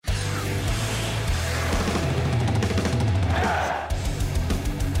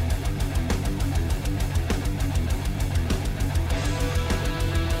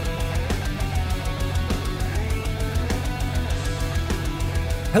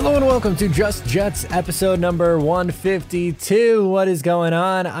Hello and welcome to Just Jets episode number 152. What is going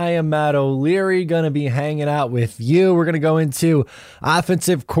on? I am Matt O'Leary, going to be hanging out with you. We're going to go into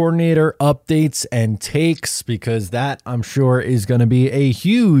offensive coordinator updates and takes because that, I'm sure, is going to be a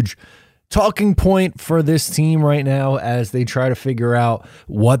huge talking point for this team right now as they try to figure out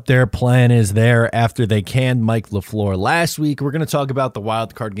what their plan is there after they canned Mike LaFleur last week. We're going to talk about the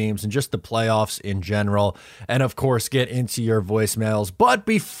wild card games and just the playoffs in general, and of course get into your voicemails. But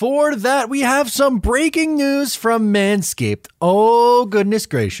before that, we have some breaking news from Manscaped. Oh, goodness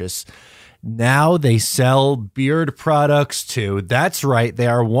gracious. Now they sell beard products too. That's right. They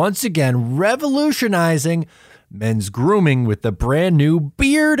are once again revolutionizing men's grooming with the brand new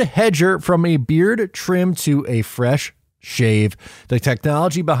Beard Hedger. From a beard trim to a fresh shave, the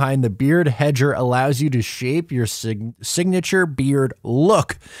technology behind the Beard Hedger allows you to shape your signature beard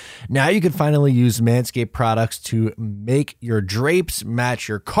look. Now you can finally use Manscaped products to make your drapes match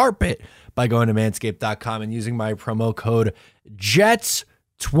your carpet by going to manscaped.com and using my promo code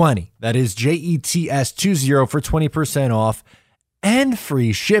JETS20. That is JETS20 for 20% off and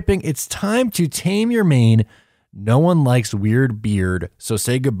free shipping. It's time to tame your mane. No one likes weird beard, so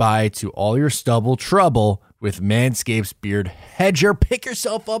say goodbye to all your stubble trouble with Manscaped's Beard Hedger. Pick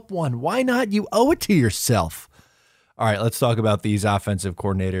yourself up one. Why not? You owe it to yourself. All right, let's talk about these offensive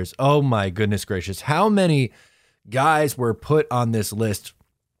coordinators. Oh my goodness gracious. How many guys were put on this list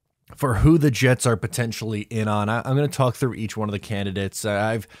for who the Jets are potentially in on? I'm going to talk through each one of the candidates.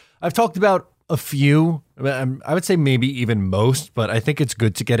 I've talked about a few. I would say maybe even most, but I think it's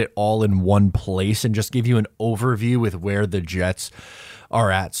good to get it all in one place and just give you an overview with where the Jets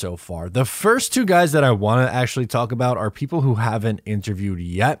are at so far. The first two guys that I want to actually talk about are people who haven't interviewed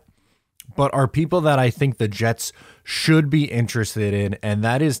yet, but are people that I think the Jets should be interested in, and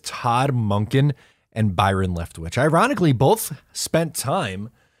that is Todd Monken and Byron Leftwich. Ironically, both spent time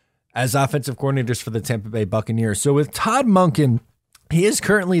as offensive coordinators for the Tampa Bay Buccaneers. So with Todd Monken, he is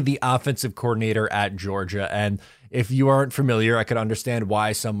currently the offensive coordinator at Georgia, and if you aren't familiar, I could understand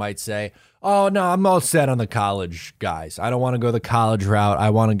why some might say, oh, no, I'm all set on the college guys. I don't want to go the college route. I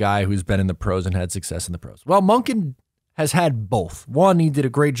want a guy who's been in the pros and had success in the pros. Well, Monken has had both. One, he did a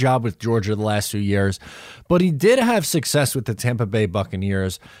great job with Georgia the last few years, but he did have success with the Tampa Bay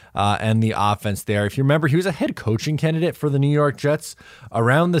Buccaneers and the offense there. If you remember, he was a head coaching candidate for the New York Jets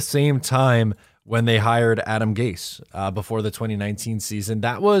around the same time when they hired Adam Gase before the 2019 season.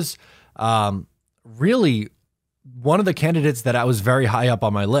 That was really one of the candidates that I was very high up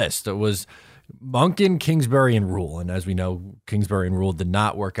on my list. It was Monken, Kingsbury, and Rule. And as we know, Kingsbury and Rule did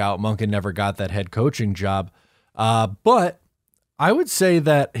not work out. Monken never got that head coaching job. But I would say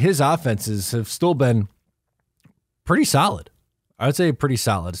that his offenses have still been pretty solid. I would say pretty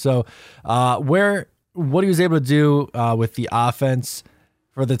solid. So what he was able to do with the offense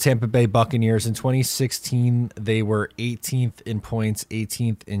for the Tampa Bay Buccaneers in 2016, they were 18th in points,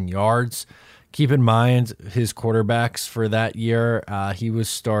 18th in yards. Keep in mind his quarterbacks for that year. He was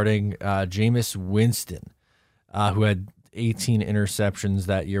starting Jameis Winston, who had 18 interceptions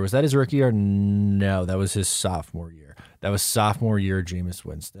that year. Was that his rookie year? No, that was his sophomore year. That was sophomore year Jameis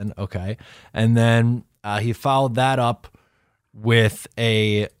Winston. Okay. And then he followed that up with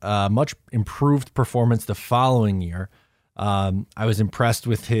a much improved performance the following year. I was impressed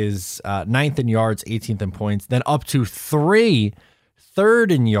with his 9th in yards, 18th in points, then up to 3rd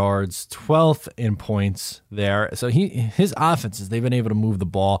in yards, 12th in points there. So his offenses, they've been able to move the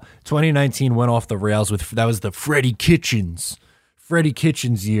ball. 2019 went off the rails that was the Freddie Kitchens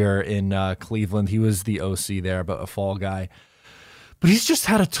year in Cleveland. He was the OC there, but a fall guy. But he's just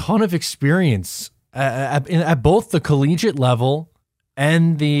had a ton of experience at both the collegiate level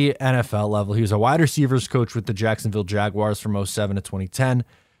and the NFL level. He was a wide receivers coach with the Jacksonville Jaguars from 2007 to 2010.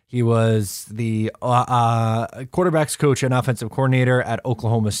 He was the quarterbacks coach and offensive coordinator at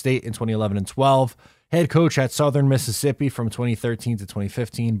Oklahoma State in 2011 and 12. Head coach at Southern Mississippi from 2013 to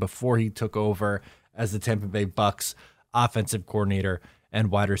 2015 before he took over as the Tampa Bay Bucs offensive coordinator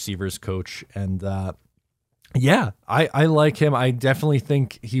and wide receivers coach. And I like him. I definitely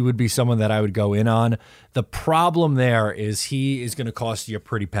think he would be someone that I would go in on. The problem there is he is going to cost you a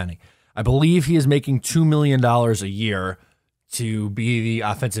pretty penny. I believe he is making $2 million a year to be the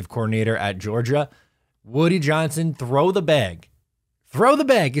offensive coordinator at Georgia. Woody Johnson, throw the bag. Throw the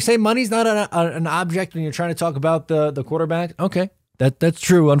bag. You say money's not an object when you're trying to talk about the quarterback? Okay, that's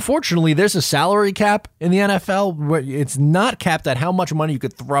true. Unfortunately, there's a salary cap in the NFL where it's not capped at how much money you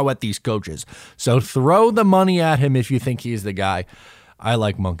could throw at these coaches. So throw the money at him if you think he's the guy. I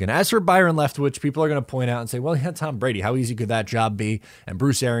like Monken. As for Byron Leftwich, people are going to point out and say, well, he had Tom Brady. How easy could that job be? And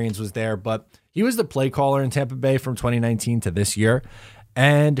Bruce Arians was there, but he was the play caller in Tampa Bay from 2019 to this year.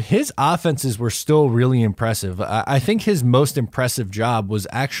 And his offenses were still really impressive. I think his most impressive job was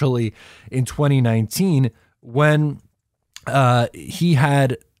actually in 2019 when he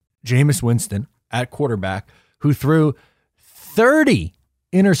had Jameis Winston at quarterback, who threw 30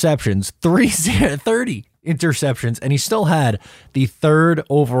 interceptions, 30 interceptions, and he still had the third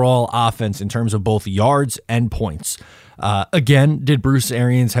overall offense in terms of both yards and points. Again, did Bruce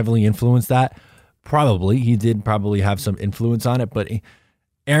Arians heavily influence that? Probably. He did probably have some influence on it, but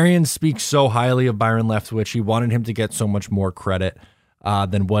Arians speaks so highly of Byron Leftwich. He wanted him to get so much more credit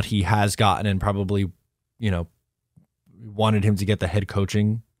than what he has gotten, and probably, wanted him to get the head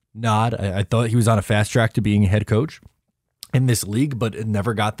coaching nod. I thought he was on a fast track to being a head coach in this league, but it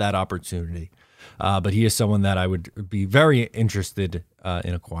never got that opportunity. But he is someone that I would be very interested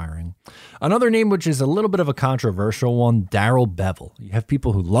in acquiring. Another name, which is a little bit of a controversial one, Darrell Bevell. You have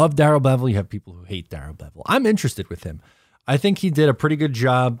people who love Darrell Bevell. You have people who hate Darrell Bevell. I'm interested with him. I think he did a pretty good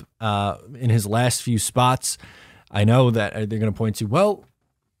job in his last few spots. I know that they're going to point to, well,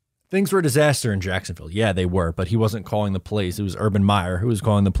 things were a disaster in Jacksonville. Yeah, they were, but he wasn't calling the plays. It was Urban Meyer who was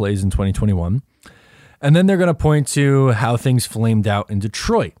calling the plays in 2021. And then they're going to point to how things flamed out in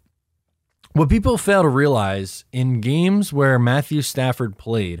Detroit. What people fail to realize, in games where Matthew Stafford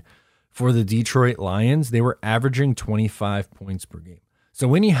played for the Detroit Lions, they were averaging 25 points per game. So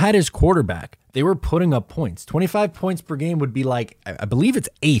when he had his quarterback, they were putting up points. 25 points per game would be like, I believe it's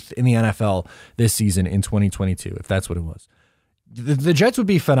 8th in the NFL this season in 2022, if that's what it was. The Jets would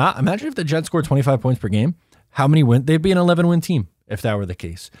be phenomenal. Imagine if the Jets scored 25 points per game. How many win? They'd be an 11-win team if that were the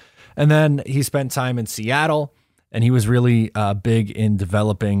case. And then he spent time in Seattle, and he was really big in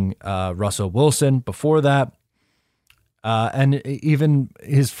developing Russell Wilson before that. And even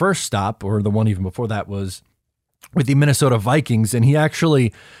his first stop, or the one even before that, was with the Minnesota Vikings. And he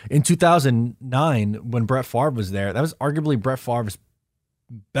actually, in 2009, when Brett Favre was there, that was arguably Brett Favre's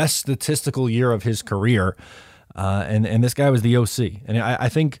best statistical year of his career. And this guy was the OC. And I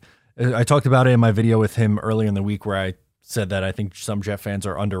think I talked about it in my video with him earlier in the week, where I said that I think some Jet fans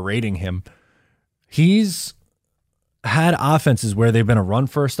are underrating him. He's had offenses where they've been a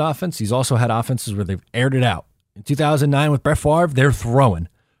run-first offense. He's also had offenses where they've aired it out. In 2009 with Brett Favre, they're throwing.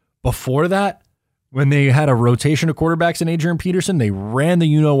 Before that, when they had a rotation of quarterbacks in Adrian Peterson, they ran the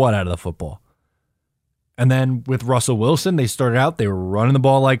you-know-what out of the football. And then with Russell Wilson, they started out, they were running the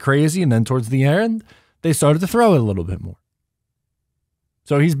ball like crazy, and then towards the end, they started to throw it a little bit more.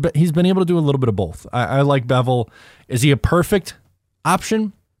 So he's been able to do a little bit of both. I like Bevell. Is he a perfect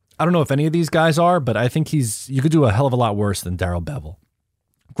option? I don't know if any of these guys are, but I think you could do a hell of a lot worse than Darrell Bevell.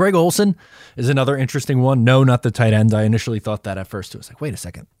 Greg Olsen is another interesting one. No, not the tight end. I initially thought that at first. It was like, wait a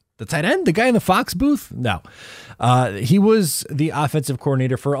second. The tight end? The guy in the Fox booth? No. He was the offensive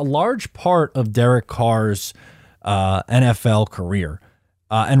coordinator for a large part of Derek Carr's NFL career.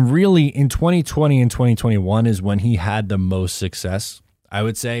 And really, in 2020 and 2021 is when he had the most success, I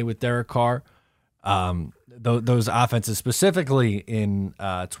would say, with Derek Carr. Those offenses, specifically in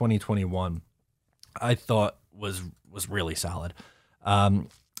 2021, I thought was really solid.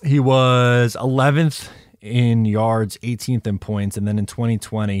 He was 11th in yards, 18th in points, and then in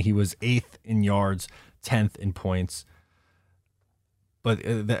 2020, he was 8th in yards, 10th in points. But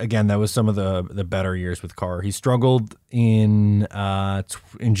again, that was some of the better years with Carr. He struggled in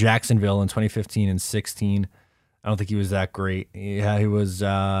Jacksonville in 2015 and 16. I don't think he was that great. Yeah, he was,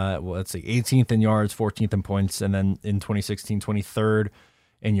 18th in yards, 14th in points, and then in 2016, 23rd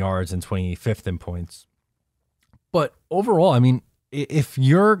in yards and 25th in points. But overall, I mean, if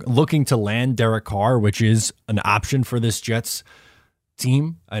you're looking to land Derek Carr, which is an option for this Jets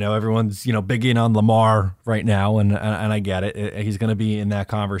team, I know everyone's big in on Lamar right now, and I get it. He's going to be in that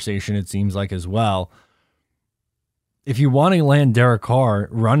conversation, it seems like, as well. If you want to land Derek Carr,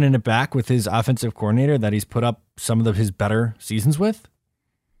 running it back with his offensive coordinator that he's put up some of his better seasons with,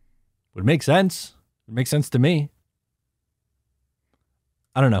 would make sense. It makes sense to me.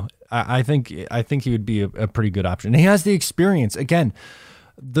 I don't know. I think he would be a pretty good option. And he has the experience. Again,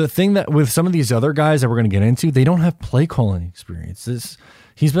 the thing that with some of these other guys that we're going to get into, they don't have play calling experience.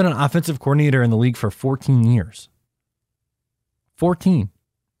 He's been an offensive coordinator in the league for 14 years. 14.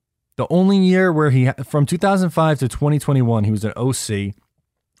 The only year where from 2005 to 2021, he was an OC.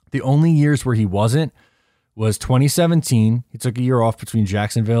 The only years where he wasn't was 2017. He took a year off between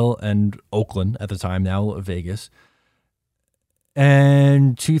Jacksonville and Oakland at the time, now Vegas.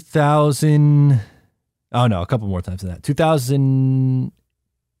 And a couple more times than that.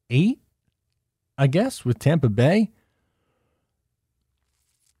 2008, I guess, with Tampa Bay.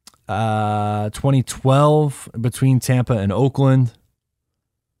 2012 between Tampa and Oakland.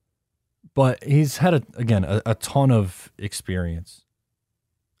 But he's had, a ton of experience.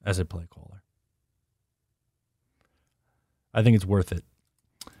 as a play caller. I think it's worth it.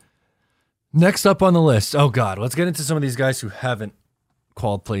 Next up on the list. Oh, God. Let's get into some of these guys who haven't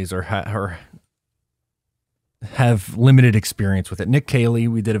called plays or have limited experience with it. Nick Caley,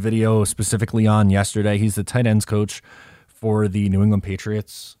 we did a video specifically on yesterday. He's the tight ends coach for the New England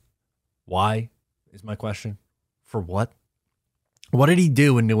Patriots. Why is my question? For what? What did he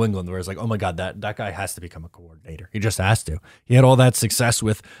do in New England where it's like, oh my God, that guy has to become a coordinator? He just has to. He had all that success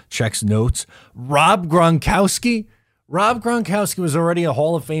with checks notes. Rob Gronkowski was already a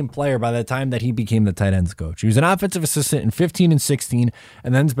Hall of Fame player by the time that he became the tight ends coach. He was an offensive assistant in 15 and 16,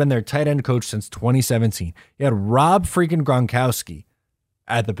 and then's been their tight end coach since 2017. He had Rob freaking Gronkowski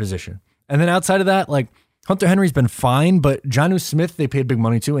at the position. And then outside of that, like, Hunter Henry's been fine, but Jonnu Smith, they paid big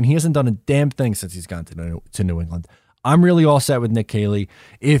money to, and he hasn't done a damn thing since he's gone to New England. I'm really all set with Nick Caley.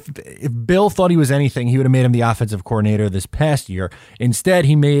 If Bill thought he was anything, he would have made him the offensive coordinator this past year. Instead,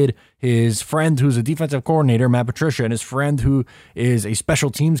 he made his friend who's a defensive coordinator, Matt Patricia, and his friend who is a special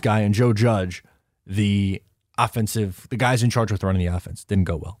teams guy, and Joe Judge, the guys in charge with running the offense. Didn't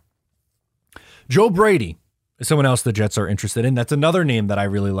go well. Joe Brady is someone else the Jets are interested in. That's another name that I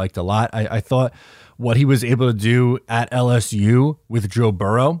really liked a lot. I thought what he was able to do at LSU with Joe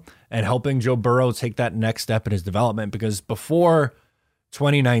Burrow and helping Joe Burrow take that next step in his development, because before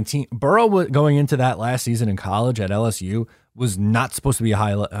 2019, Burrow going into that last season in college at LSU was not supposed to be a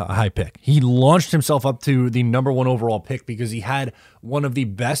high pick. He launched himself up to the number 1 overall pick because he had one of the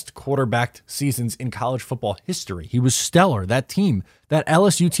best quarterback seasons in college football history. He was stellar. That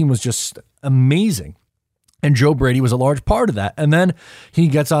LSU team was just amazing. And Joe Brady was a large part of that. And then he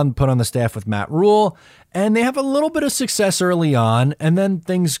gets put on the staff with Matt Rule, and they have a little bit of success early on, and then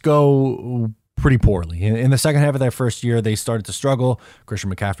things go pretty poorly. In the second half of their first year, they started to struggle. Christian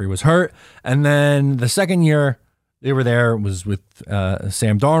McCaffrey was hurt. And then the second year they were there was with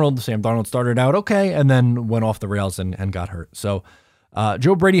Sam Darnold. Sam Darnold started out okay and then went off the rails and got hurt. So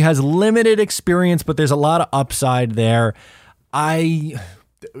Joe Brady has limited experience, but there's a lot of upside there.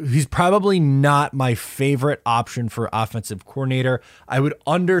 He's probably not my favorite option for offensive coordinator. I would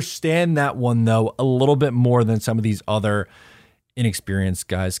understand that one, though, a little bit more than some of these other inexperienced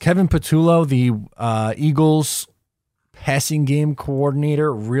guys. Kevin Patullo, the Eagles passing game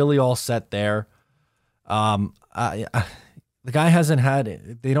coordinator, really all set there. The guy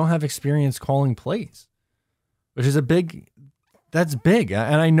hasn't they don't have experience calling plays, which is that's big.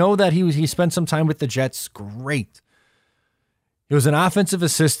 And I know that he spent some time with the Jets. Great. He was an offensive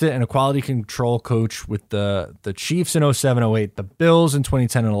assistant and a quality control coach with the Chiefs in 07-08, the Bills in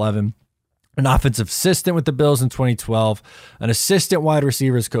 2010 and 11, an offensive assistant with the Bills in 2012, an assistant wide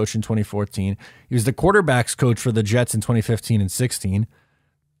receivers coach in 2014. He was the quarterbacks coach for the Jets in 2015 and 16,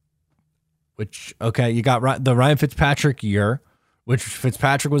 which, okay, you got the Ryan Fitzpatrick year, which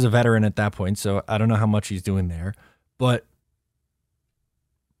Fitzpatrick was a veteran at that point, so I don't know how much he's doing there. But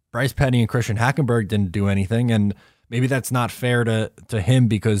Bryce Petty and Christian Hackenberg didn't do anything, and maybe that's not fair to him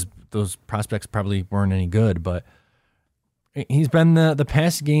because those prospects probably weren't any good, but he's been the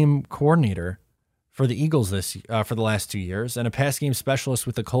pass game coordinator for the Eagles for the last 2 years and a pass game specialist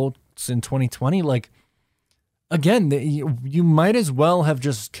with the Colts in 2020. Like, again, you might as well have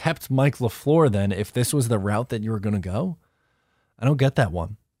just kept Mike LaFleur then if this was the route that you were going to go. I don't get that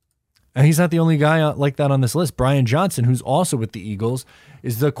one. And he's not the only guy like that on this list. Brian Johnson, who's also with the Eagles,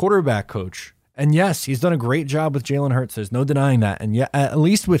 is the quarterback coach. And yes, he's done a great job with Jalen Hurts. There's no denying that. And yet, at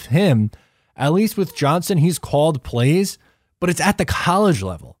least with him, at least with Johnson, he's called plays, but it's at the college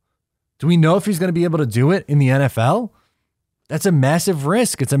level. Do we know if he's going to be able to do it in the NFL? That's a massive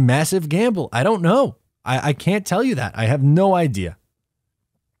risk. It's a massive gamble. I don't know. I can't tell you that. I have no idea.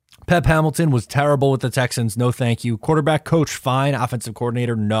 Pep Hamilton was terrible with the Texans. No, thank you. Quarterback coach, fine. Offensive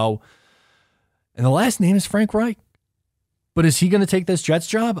coordinator, no. And the last name is Frank Reich. But is he going to take this Jets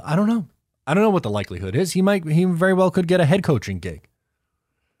job? I don't know. I don't know what the likelihood is. He very well could get a head coaching gig.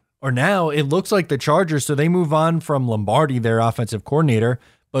 Or now it looks like the Chargers, so they move on from Lombardi, their offensive coordinator,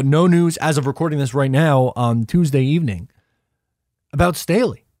 but no news as of recording this right now on Tuesday evening about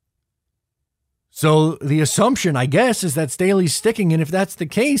Staley. So the assumption, I guess, is that Staley's sticking, and if that's the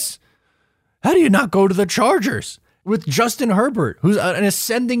case, how do you not go to the Chargers with Justin Herbert, who's an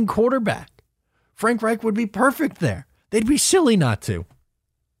ascending quarterback? Frank Reich would be perfect there. They'd be silly not to.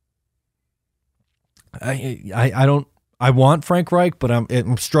 I want Frank Reich, but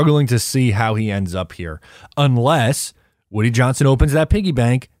I'm struggling to see how he ends up here unless Woody Johnson opens that piggy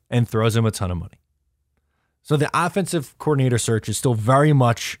bank and throws him a ton of money. So the offensive coordinator search is still very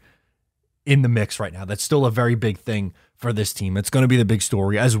much in the mix right now. That's still a very big thing for this team. It's going to be the big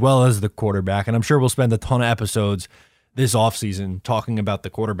story as well as the quarterback. And I'm sure we'll spend a ton of episodes this offseason talking about the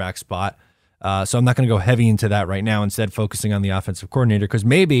quarterback spot. So I'm not going to go heavy into that right now, instead focusing on the offensive coordinator, because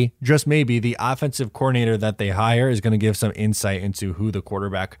maybe, just maybe, the offensive coordinator that they hire is going to give some insight into who the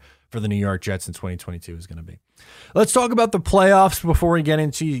quarterback for the New York Jets in 2022 is going to be. Let's talk about the playoffs before we get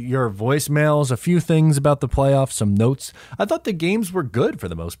into your voicemails. A few things about the playoffs, some notes. I thought the games were good for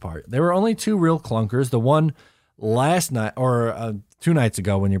the most part. There were only two real clunkers. The one last night, or 2 nights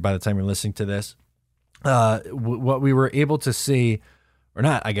ago, by the time you're listening to this, what we were able to see, or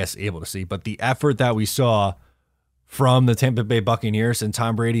not, I guess, able to see, but the effort that we saw from the Tampa Bay Buccaneers and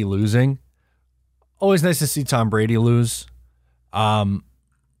Tom Brady losing. Always nice to see Tom Brady lose.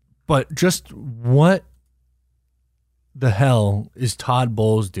 But just what the hell is Todd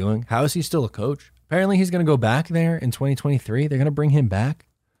Bowles doing? How is he still a coach? Apparently he's going to go back there in 2023. They're going to bring him back.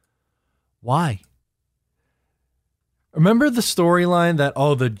 Why? Remember the storyline that,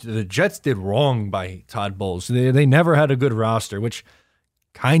 the Jets did wrong by Todd Bowles. They never had a good roster, which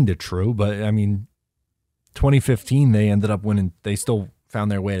kind of true, but I mean, 2015 they ended up winning. They still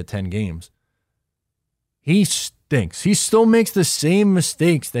found their way to 10 games. He stinks. He still makes the same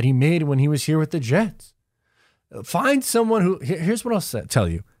mistakes that he made when he was here with the Jets. Find someone who, here's what I'll tell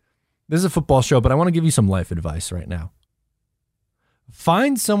you. This is a football show, but I want to give you some life advice right now.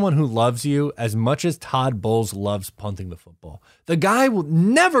 Find someone who loves you as much as Todd Bowles loves punting the football. The guy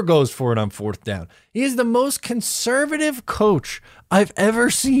never goes for it on 4th down. He is the most conservative coach I've ever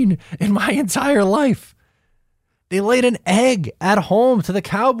seen in my entire life. They laid an egg at home to the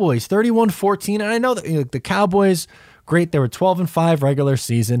Cowboys, 31-14. And I know that the Cowboys, great, they were 12-5 regular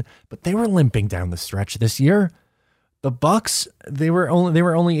season, but they were limping down the stretch this year. The Bucs, they were only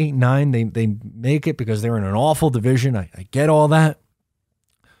 8-9. They make it because they were in an awful division. I get all that.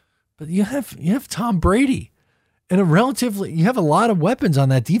 But you have Tom Brady and you have a lot of weapons on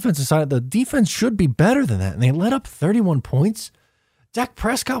that defensive side. The defense should be better than that. And they let up 31 points. Dak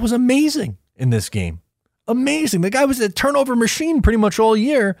Prescott was amazing in this game. Amazing. The guy was a turnover machine pretty much all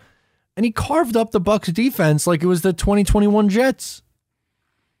year, and he carved up the Bucs defense like it was the 2021 Jets.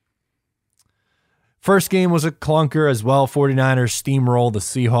 First game was a clunker as well. 49ers steamrolled the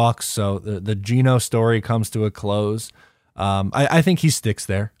Seahawks, so the Geno story comes to a close. I think he sticks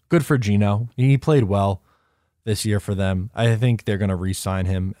there. Good for Geno. He played well this year for them. I think they're going to re-sign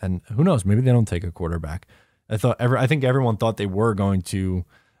him, and who knows? Maybe they don't take a quarterback. I think everyone thought they were going to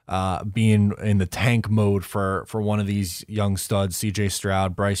be in the tank mode for one of these young studs, C.J.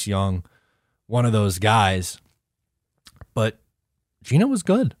 Stroud, Bryce Young, one of those guys. But Geno was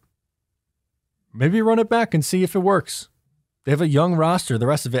good. Maybe run it back and see if it works. They have a young roster, the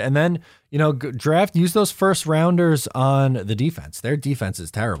rest of it. And then, use those first rounders on the defense. Their defense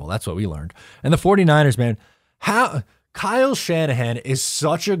is terrible. That's what we learned. And the 49ers, man, Kyle Shanahan is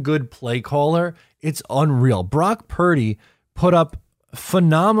such a good play caller. It's unreal. Brock Purdy put up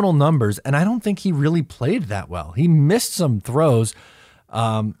phenomenal numbers, and I don't think he really played that well. He missed some throws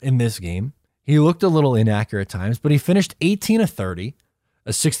in this game. He looked a little inaccurate at times, but he finished 18-30, a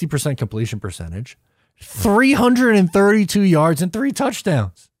 60% completion percentage, 332 yards and 3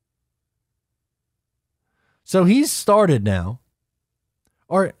 touchdowns. So he's started now.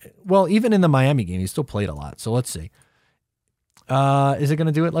 Even in the Miami game, he still played a lot. So let's see. Is it going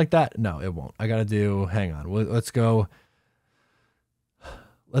to do it like that? No, it won't. I got to do, hang on. Let's go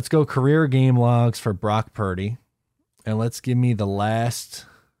career game logs for Brock Purdy. And let's give me the last.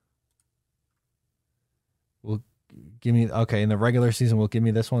 In the regular season, will give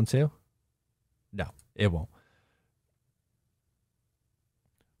me this one too? No, it won't.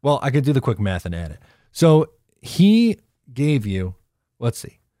 Well, I could do the quick math and add it. So he gave you, let's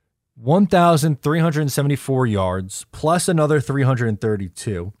see, 1,374 yards plus another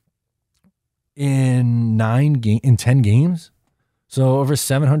 332 in 10 games. So over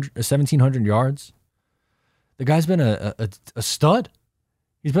 1,700 yards. The guy's been a stud.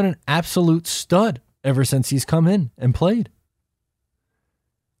 He's been an absolute stud ever since he's come in and played.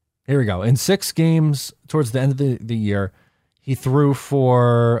 Here we go. In 6 games towards the end of the year, he threw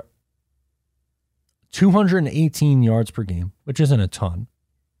for 218 yards per game, which isn't a ton.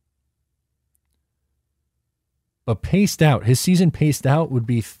 But paced out, his season paced out would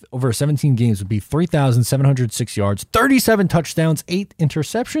be over 17 games would be 3,706 yards, 37 touchdowns, 8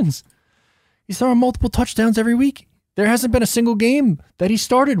 interceptions. He's throwing multiple touchdowns every week. There hasn't been a single game that he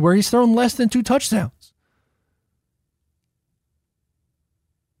started where he's thrown less than 2 touchdowns.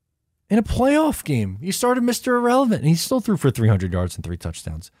 In a playoff game, he started Mr. Irrelevant, and he still threw for 300 yards and 3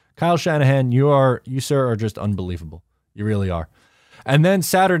 touchdowns. Kyle Shanahan, you sir, are just unbelievable. You really are. And then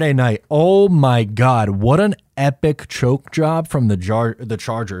Saturday night, oh my God, what an epic choke job from the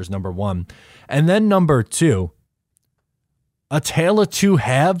Chargers, number one. And then number two, A tale of two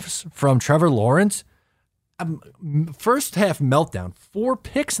halves from Trevor Lawrence. First half meltdown. 4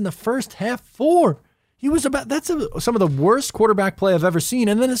 picks in the first half. 4. He was some of the worst quarterback play I've ever seen.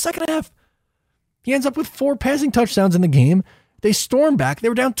 And then the second half, he ends up with 4 passing touchdowns in the game. They stormed back. They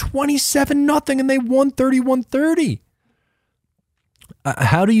were down 27-0 and they won 31-30.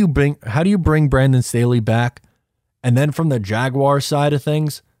 How do you bring Brandon Staley back? And then from the Jaguar side of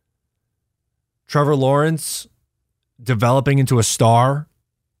things, Trevor Lawrence developing into a star,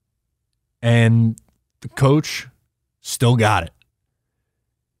 and the coach still got it.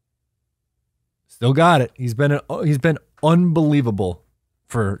 Still got it. He's been unbelievable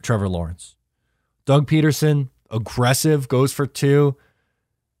for Trevor Lawrence. Doug Peterson, aggressive, goes for 2,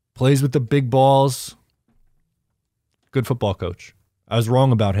 plays with the big balls. Good football coach. I was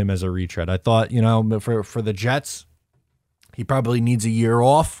wrong about him as a retread. I thought, for the Jets, he probably needs a year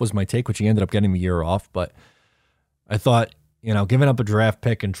off, was my take, which he ended up getting the year off. But I thought, giving up a draft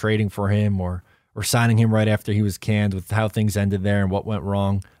pick and trading for him or signing him right after he was canned with how things ended there and what went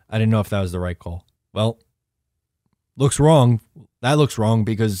wrong, I didn't know if that was the right call. Well, looks wrong. That looks wrong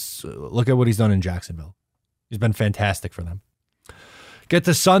because look at what he's done in Jacksonville. He's been fantastic for them. Get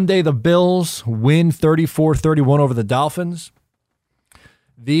to Sunday, the Bills win 34-31 over the Dolphins.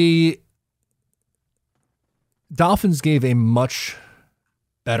 The Dolphins gave a much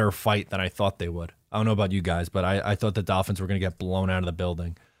better fight than I thought they would. I don't know about you guys, but I thought the Dolphins were going to get blown out of the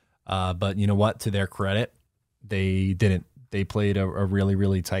building. But you know what? To their credit, they didn't. They played a really,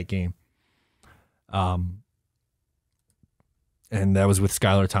 really tight game. And that was with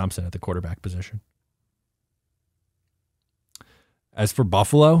Skylar Thompson at the quarterback position. As for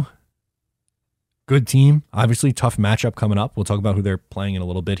Buffalo, good team. Obviously, tough matchup coming up. We'll talk about who they're playing in a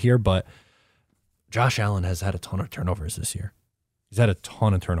little bit here, but Josh Allen has had a ton of turnovers this year. He's had a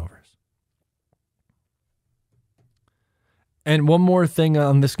ton of turnovers. And one more thing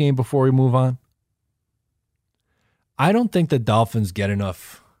on this game before we move on. I don't think the Dolphins get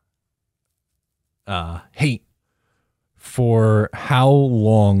enough hate for how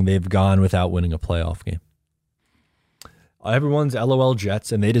long they've gone without winning a playoff game. Everyone's LOL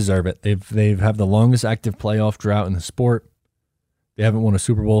Jets, and they deserve it. They've have the longest active playoff drought in the sport. They haven't won a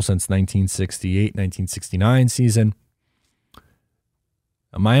Super Bowl since 1968, 1969 season.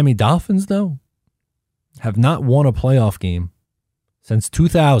 The Miami Dolphins, though, have not won a playoff game since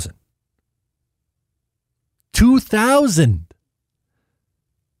 2000. 2000!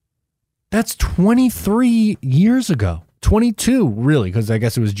 That's 23 years ago. 22, really, because I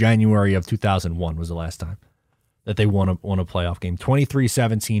guess it was January of 2001 was the last time that they won a playoff game.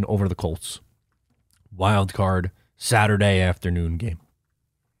 23-17 over the Colts. Wild card Saturday afternoon game.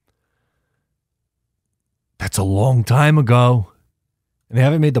 That's a long time ago. And they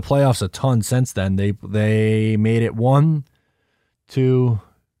haven't made the playoffs a ton since then. They made it 1, 2,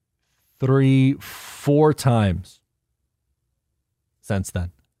 3, 4 times since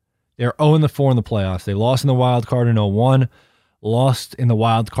then. They're 0-4 in the playoffs. They lost in the wild card in 2001, lost in the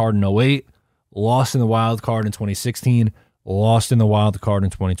wild card in 2008, lost in the wild card in 2016, lost in the wild card in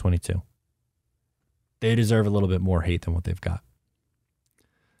 2022. They deserve a little bit more hate than what they've got.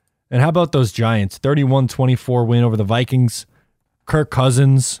 And how about those Giants? 31-24 win over the Vikings. Kirk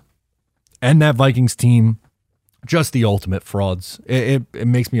Cousins and that Vikings team, just the ultimate frauds. It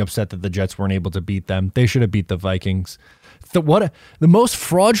makes me upset that the Jets weren't able to beat them. They should have beat the Vikings. The most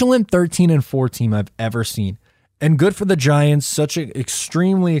fraudulent 13-4 team I've ever seen. And good for the Giants. Such an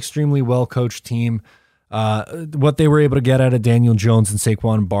extremely, extremely well-coached team. What they were able to get out of Daniel Jones and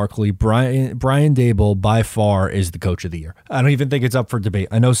Saquon Barkley. Brian Daboll, by far, is the coach of the year. I don't even think it's up for debate.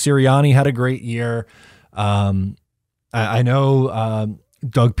 I know Sirianni had a great year. I know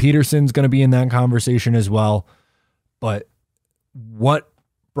Doug Peterson's going to be in that conversation as well. But what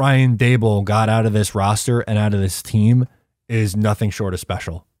Brian Daboll got out of this roster and out of this team is nothing short of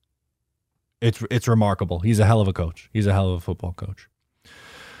special. It's remarkable. He's a hell of a coach. He's a hell of a football coach.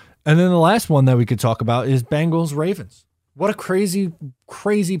 And then the last one that we could talk about is Bengals-Ravens. What a crazy,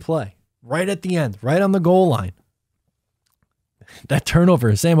 crazy play. Right at the end, right on the goal line. That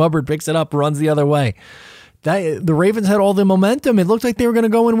turnover, Sam Hubbard picks it up, runs the other way. The Ravens had all the momentum. It looked like they were going to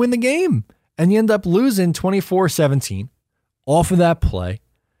go and win the game. And you end up losing 24-17 off of that play.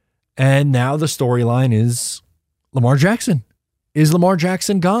 And now the storyline is Lamar Jackson. Is Lamar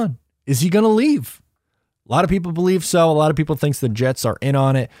Jackson gone? Is he going to leave? A lot of people believe so. A lot of people think the Jets are in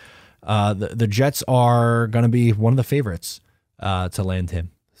on it. The Jets are going to be one of the favorites to land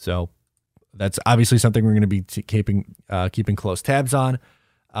him. So that's obviously something we're going to be keeping close tabs on.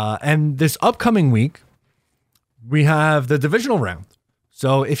 And this upcoming week, we have the divisional round.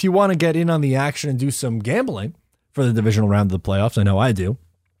 So if you want to get in on the action and do some gambling, for the divisional round of the playoffs. I know I do.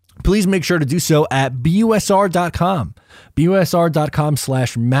 Please make sure to do so at BUSR.com.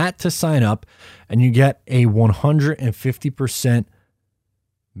 BUSR.com/Matt to sign up, and you get a 150%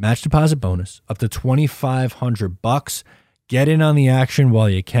 match deposit bonus up to $2,500. Get in on the action while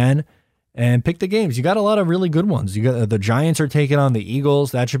you can and pick the games. You got a lot of really good ones. You got the Giants are taking on the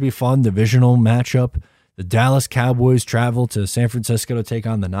Eagles. That should be fun. Divisional matchup. The Dallas Cowboys travel to San Francisco to take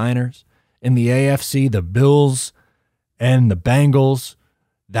on the Niners. In the AFC, the Bills and the Bengals.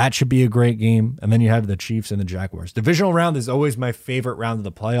 That should be a great game. And then you have the Chiefs and the Jaguars. Divisional round is always my favorite round of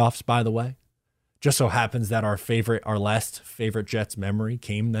the playoffs, by the way. Just so happens that our last favorite Jets memory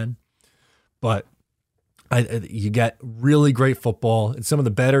came then. But you get really great football. It's some of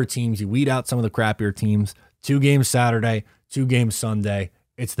the better teams. You weed out some of the crappier teams. 2 games Saturday, 2 games Sunday.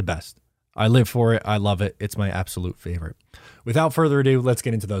 It's the best. I live for it. I love it. It's my absolute favorite. Without further ado, let's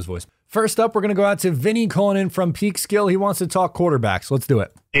get into those voices. First up, we're going to go out to Vinny calling in from Peekskill. He wants to talk quarterbacks. Let's do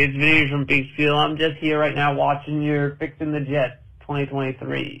it. Hey, it's Vinny from Peekskill. I'm just here right now watching your Fixing the Jets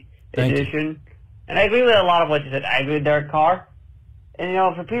 2023 edition. And I agree with a lot of what you said. I agree with Derek Carr.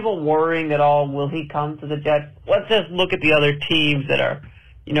 And, for people worrying that, will he come to the Jets? Let's just look at the other teams that are,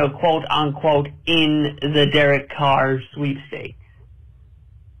 quote, unquote, in the Derek Carr sweepstakes.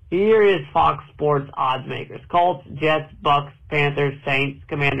 Here is Fox Sports odds makers. Colts, Jets, Bucks, Panthers, Saints,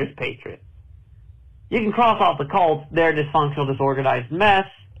 Commanders, Patriots. You can cross off the Colts. They're a dysfunctional, disorganized mess.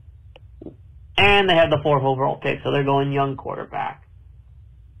 And they have the 4th overall pick, so they're going young quarterback.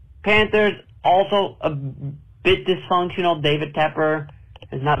 Panthers, also a bit dysfunctional. David Tepper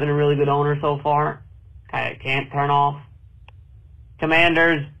has not been a really good owner so far. Kind of can't turn off.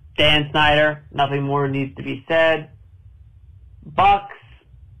 Commanders, Dan Snyder. Nothing more needs to be said. Bucks.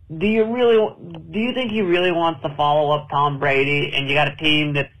 Do you think he really wants to follow up Tom Brady, and you got a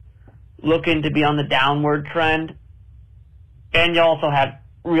team that's looking to be on the downward trend? And you also have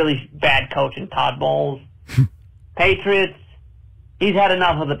really bad coaching, Todd Bowles. Patriots, he's had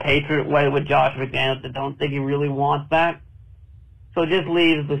enough of the Patriot way with Josh McDaniels. I don't think he really wants that. So just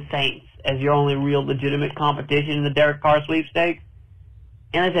leaves the Saints as your only real legitimate competition in the Derek Carr sweepstakes.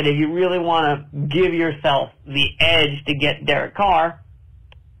 And I said, if you really want to give yourself the edge to get Derek Carr,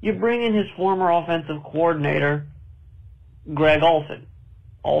 you bring in his former offensive coordinator, Greg Olsen.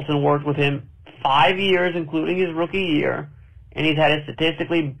 Olsen worked with him 5 years, including his rookie year, and he's had his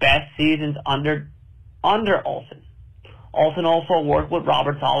statistically best seasons under Olsen. Olsen also worked with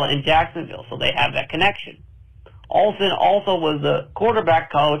Robert Saleh in Jacksonville, so they have that connection. Olsen also was the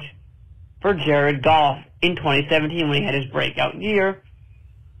quarterback coach for Jared Goff in 2017 when he had his breakout year.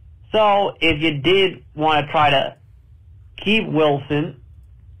 So if you did want to try to keep Wilson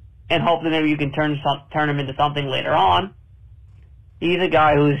and hope that maybe you can turn him into something later on, he's a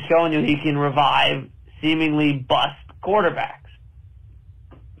guy who's shown you he can revive seemingly bust quarterbacks.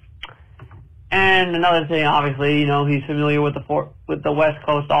 And another thing, obviously, he's familiar with the West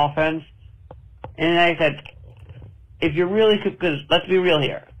Coast offense. And like I said, if you're really, because let's be real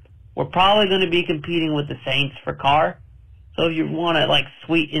here, we're probably going to be competing with the Saints for Carr. So if you want to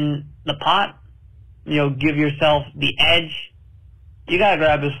sweeten the pot, give yourself the edge, you got to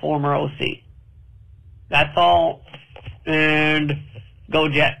grab his former OC. That's all. And go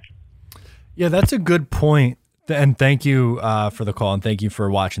Jets. Yeah, that's a good point. And thank you for the call, and thank you for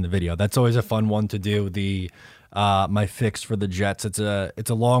watching the video. That's always a fun one to do. My fix for the Jets. It's a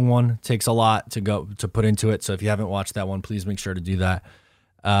long one. It takes a lot to put into it. So if you haven't watched that one, please make sure to do that.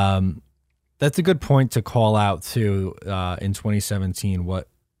 That's a good point to call out too. In 2017, what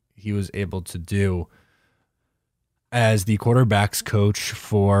he was able to do as the quarterback's coach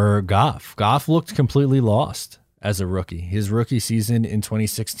for Goff. Goff looked completely lost as a rookie. His rookie season in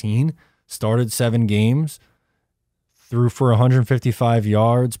 2016 started 7 games, threw for 155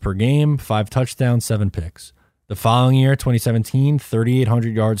 yards per game, 5 touchdowns, 7 picks. The following year, 2017,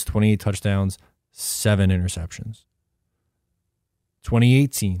 3,800 yards, 28 touchdowns, 7 interceptions.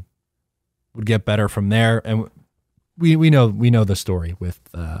 2018 would get better from there, and we know the story with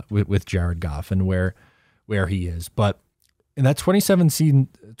Jared Goff and where he is. But in that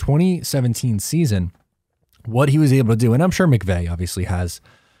 2017 season, what he was able to do, and I'm sure McVay obviously has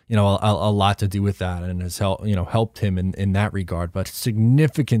a lot to do with that and has helped him in that regard, but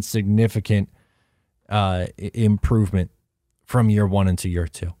significant improvement from year 1 into year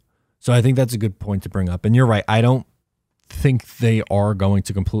 2. So I think that's a good point to bring up. And you're right. I don't think they are going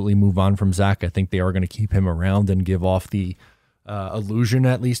to completely move on from Zach. I think they are going to keep him around and give off the illusion,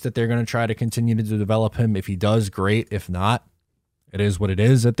 at least, that they're going to try to continue to develop him. If he does, great. If not, it is what it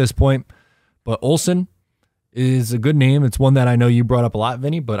is at this point. But Olsen is a good name. It's one that I know you brought up a lot,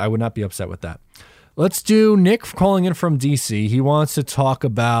 Vinny, but I would not be upset with that. Let's do Nick calling in from DC. He wants to talk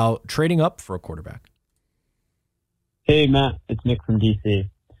about trading up for a quarterback. Hey Matt, it's Nick from DC.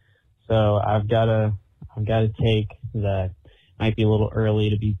 So I've got a take that might be a little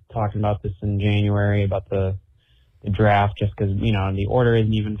early to be talking about this in January about the draft, just because the order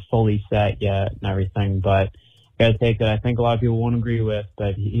isn't even fully set yet and everything. But I've got a take that I think a lot of people won't agree with.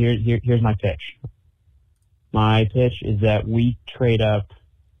 But here's my pitch. My pitch is that we trade up.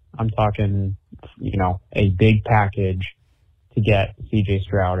 I'm talking, a big package to get C.J.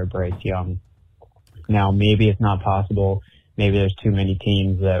 Stroud or Bryce Young. Now, maybe it's not possible. Maybe there's too many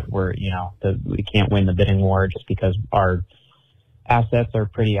teams that that we can't win the bidding war just because our assets are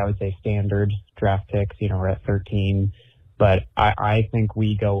pretty, I would say, standard draft picks. We're at 13. But I think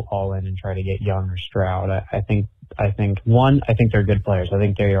we go all in and try to get Young or Stroud. I think they're good players. I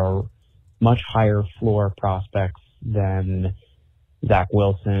think they are much higher floor prospects than Zach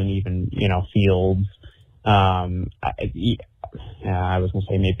Wilson, even, Fields. I was going to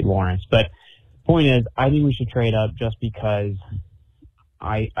say maybe Lawrence. But point is, I think we should trade up just because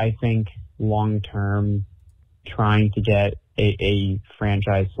I think long-term trying to get a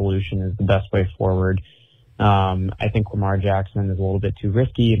franchise solution is the best way forward. I think Lamar Jackson is a little bit too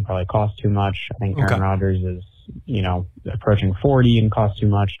risky and probably costs too much. I think Aaron Rodgers is, approaching 40 and costs too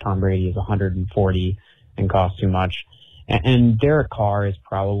much. Tom Brady is 140 and costs too much. And Derek Carr is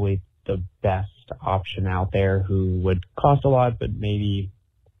probably the best option out there who would cost a lot, but maybe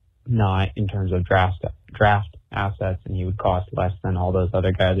not in terms of draft assets, and he would cost less than all those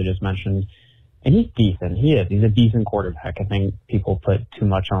other guys I just mentioned. And he's decent. He's a decent quarterback. I think people put too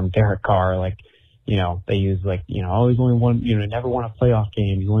much on Derek Carr. They use he's only won, never won a playoff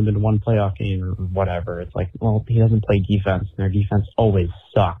game. He's only been to one playoff game or whatever. It's he doesn't play defense, and their defense always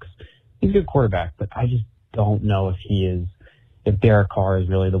sucks. He's a good quarterback, but I just don't know if Derek Carr is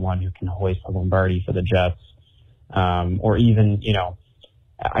really the one who can hoist the Lombardi for the Jets. Or even,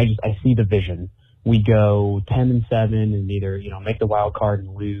 I see the vision. We go 10-7 and either, make the wild card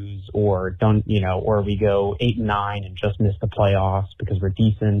and lose, or don't, or we go 8-9 and just miss the playoffs because we're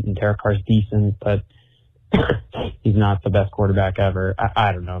decent and Derek Carr's decent, but he's not the best quarterback ever.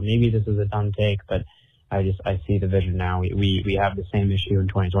 I don't know. Maybe this is a dumb take, but I see the vision now. We have the same issue in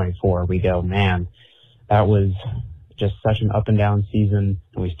 2024. We go, man, that was just such an up and down season,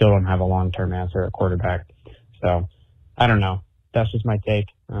 and we still don't have a long-term answer at quarterback. So I don't know. That's just my take.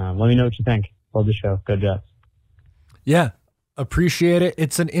 Let me know what you think. Love the show. Go Jets. Yeah, appreciate it.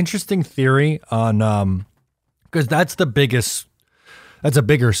 It's an interesting theory on because that's a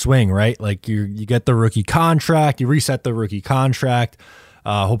bigger swing, right? Like you get the rookie contract, you reset the rookie contract.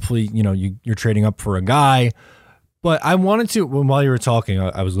 Hopefully, you're trading up for a guy. But I wanted to, while you were talking,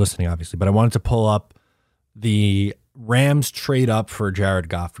 I was listening, obviously, but I wanted to pull up the Rams trade up for Jared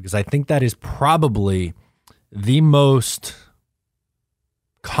Goff because I think that is probably the most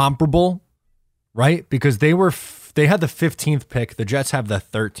comparable, right? Because they had the 15th pick. The Jets have the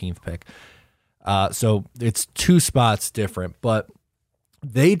 13th pick. So it's two spots different, but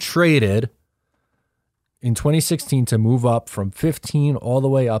they traded in 2016 to move up from 15 all the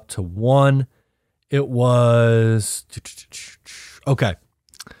way up to 1. It was, okay,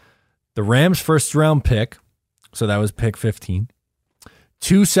 the Rams' first round pick, so that was pick 15,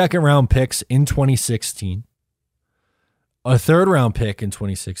 2 second round picks in 2016, a third round pick in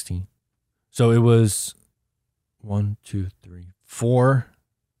 2016. So it was 4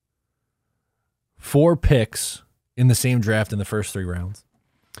 picks in the same draft in the first 3 rounds.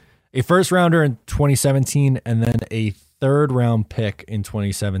 A first rounder in 2017 and then a third round pick in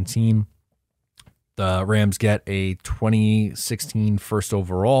 2017. The Rams get a 2016 first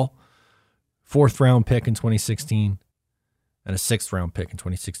overall, 4th round pick in 2016, and a 6th round pick in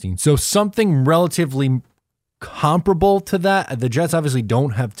 2016. So something relatively comparable to that. The Jets obviously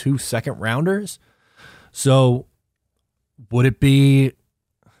don't have 2 second rounders. So would it be,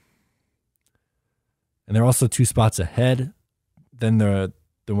 and they're also 2 spots ahead than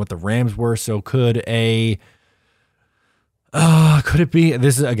what the Rams were. So could it be,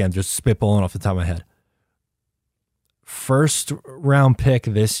 this is again just spitballing off the top of my head, first round pick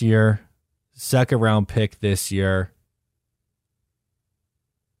this year, second round pick this year,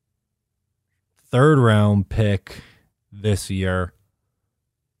 third round pick this year,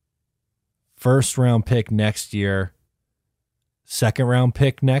 first round pick next year, second round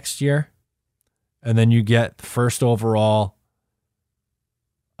pick next year, and then you get first overall,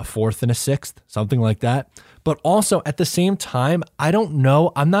 a 4th and a 6th, something like that. But also at the same time, I don't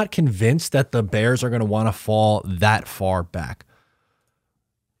know. I'm not convinced that the Bears are going to want to fall that far back.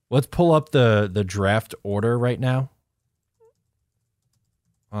 Let's pull up the draft order right now.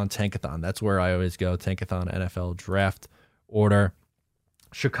 on Tankathon. That's where I always go, Tankathon NFL draft order.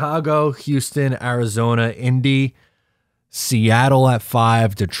 Chicago, Houston, Arizona, Indy, Seattle at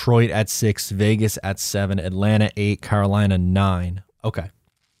 5, Detroit at 6, Vegas at 7, Atlanta 8, Carolina 9. Okay.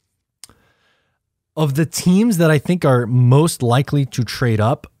 Of the teams that I think are most likely to trade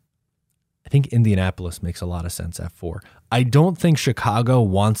up, I think Indianapolis makes a lot of sense at 4. I don't think Chicago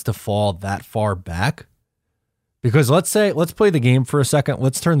wants to fall that far back because let's play the game for a second.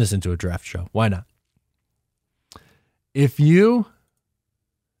 Let's turn this into a draft show. Why not? If you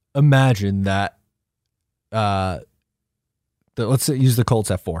imagine that, let's use the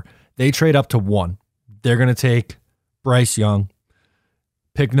Colts at 4. They trade up to 1. They're going to take Bryce Young.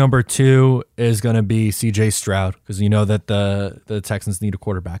 Pick number 2 is going to be CJ Stroud because you know that the Texans need a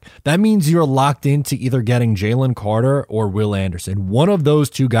quarterback. That means you're locked into either getting Jalen Carter or Will Anderson. One of those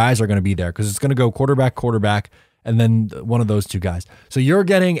two guys are going to be there because it's going to go quarterback, and then one of those two guys. So you're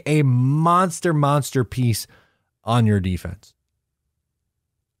getting a monster piece on your defense.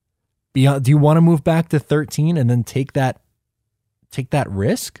 Do you want to move back to 13 and then take that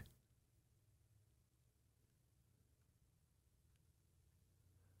risk?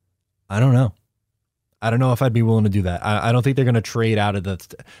 I don't know. I don't know if I'd be willing to do that. I don't think they're going to trade out of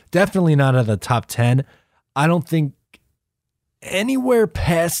definitely not out of the top 10. I don't think anywhere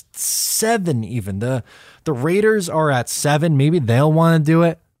past 7 even. The Raiders are at 7. Maybe they'll want to do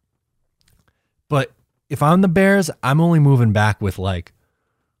it. But if I'm the Bears, I'm only moving back with like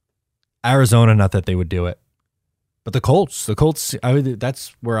Arizona, not that they would do it. But the Colts,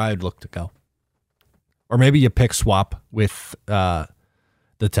 that's where I'd look to go. Or maybe you pick swap with the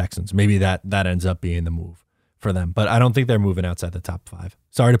Texans. Maybe that ends up being the move for them. But I don't think they're moving outside the top 5.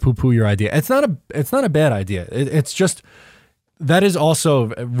 Sorry to poo-poo your idea. It's not a bad idea. It's just that is also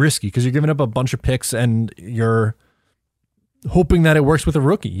risky because you're giving up a bunch of picks and you're hoping that it works with a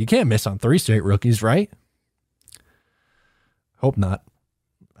rookie. You can't miss on 3 straight rookies, right? Hope not.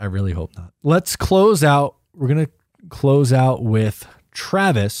 I really hope not. Let's close out. We're going to close out with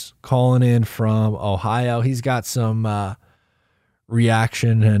Travis calling in from Ohio. He's got some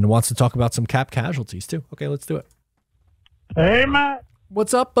reaction and wants to talk about some cap casualties too. Okay, let's do it. Hey, Matt.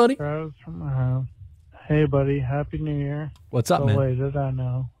 What's up, buddy? Travis from Ohio. Hey, buddy. Happy New Year. What's up, man? Belated, I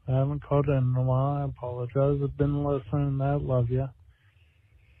know. I haven't called in a while. I apologize. I've been listening. I love you.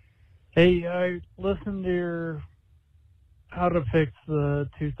 Hey, I listened to your how to fix the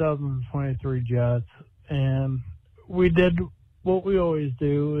 2023 Jets, and we did what we always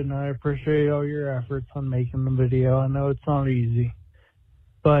do, and I appreciate all your efforts on making the video. I know it's not easy,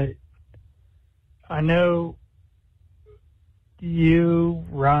 but I know you,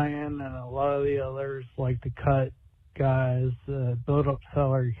 Ryan, and a lot of the others like to cut guys, build up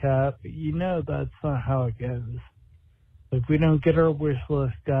salary cap. You know that's not how it goes. If we don't get our wish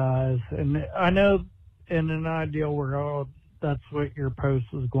list guys, and I know in an ideal world, that's what your post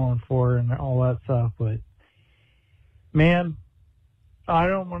was going for and all that stuff, but man, I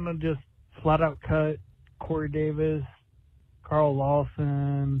don't want to just flat out cut Corey Davis, Carl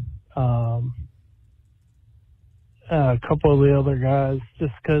Lawson, a couple of the other guys,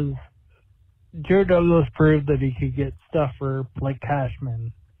 just because Joe Douglas proved that he could get stuff for Blake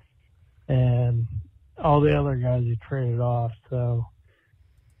Cashman and all the other guys he traded off. So,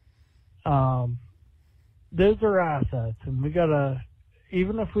 those are assets, and we gotta,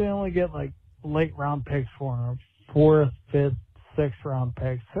 even if we only get like late round picks for them, 4th, 5th, 6th round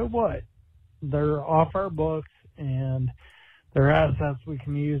picks, so what? They're off our books, and they're assets we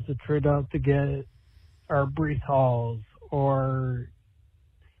can use to trade up to get our Breece Halls or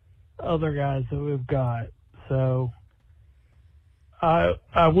other guys that we've got. So I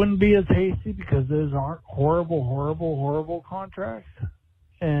wouldn't be as hasty because those aren't horrible contracts.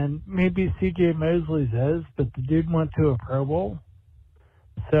 And maybe C.J. Mosley's is, but the dude went to a Pro Bowl.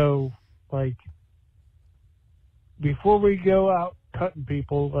 So, like, before we go out cutting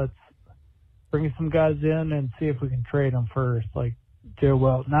people, let's bring some guys in and see if we can trade them first, like Joe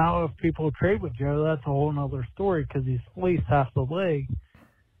Welch. Now, if people trade with Joe, that's a whole other story because he's fleeced half the league.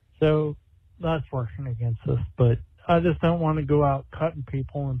 So that's working against us. But I just don't want to go out cutting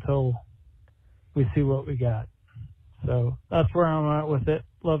people until we see what we got. So that's where I'm at with it.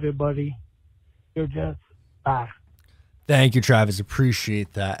 Love you, buddy. Go Jets. Bye. Thank you, Travis.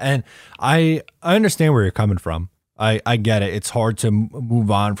 Appreciate that. And I understand where you're coming from. I get it. It's hard to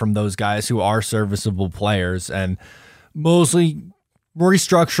move on from those guys who are serviceable players, and mostly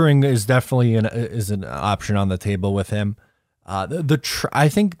restructuring is definitely an option on the table with him. I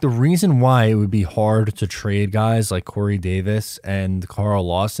think the reason why it would be hard to trade guys like Corey Davis and Carl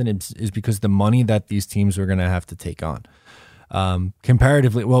Lawson is because the money that these teams are going to have to take on.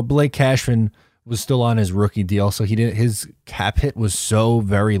 Comparatively, well, Blake Cashman was still on his rookie deal, so his cap hit was so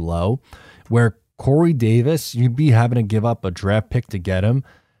very low, where Corey Davis, you'd be having to give up a draft pick to get him,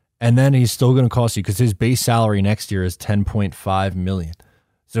 and then he's still going to cost you because his base salary next year is $10.5 million.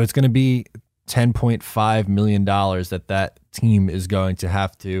 So it's going to be $10.5 million that team is going to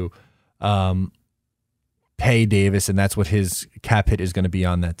have to pay Davis, and that's what his cap hit is going to be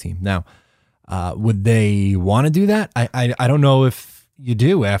on that team. Now, would they want to do that? I don't know if you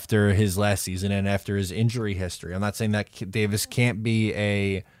do after his last season and after his injury history. I'm not saying that Davis can't be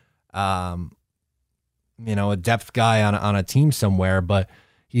a depth guy on a team somewhere, but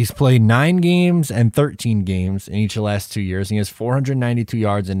he's played 9 games and 13 games in each of the last 2 years. He has 492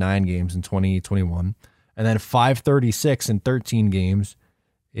 yards in 9 games in 2021, and then 536 in 13 games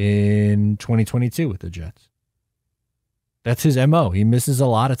in 2022 with the Jets. That's his MO. He misses a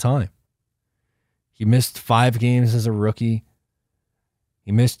lot of time. He missed 5 games as a rookie.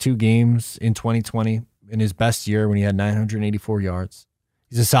 He missed 2 games in 2020 in his best year when he had 984 yards.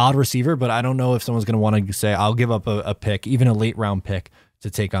 He's a solid receiver, but I don't know if someone's going to want to say, I'll give up a pick, even a late round pick, to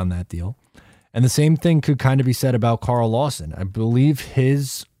take on that deal. And the same thing could kind of be said about Carl Lawson. I believe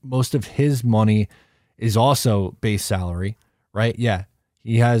most of his money is also base salary, right? Yeah.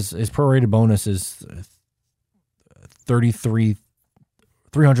 He has his prorated bonus is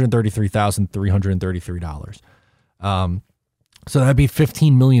 $333,333. So that'd be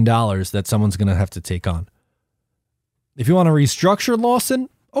 $15 million that someone's going to have to take on. If you want to restructure Lawson,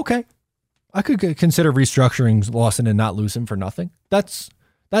 okay. I could consider restructuring Lawson and not lose him for nothing. That's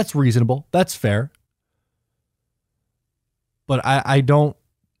reasonable. That's fair. But I'd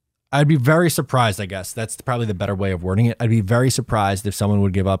be very surprised, I guess. That's probably the better way of wording it. I'd be very surprised if someone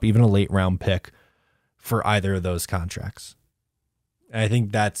would give up even a late round pick for either of those contracts. And I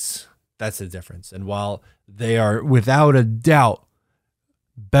think that's the difference. And while they are without a doubt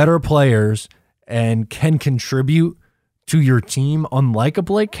better players and can contribute to your team, unlike a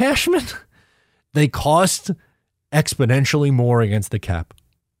Blake Cashman, they cost exponentially more against the cap.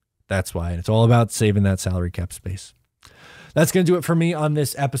 That's why. And it's all about saving that salary cap space. That's going to do it for me on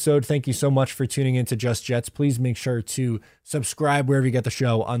this episode. Thank you so much for tuning in to Just Jets. Please make sure to subscribe wherever you get the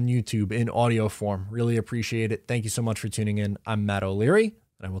show on YouTube in audio form. Really appreciate it. Thank you so much for tuning in. I'm Matt O'Leary,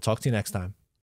 and I will talk to you next time.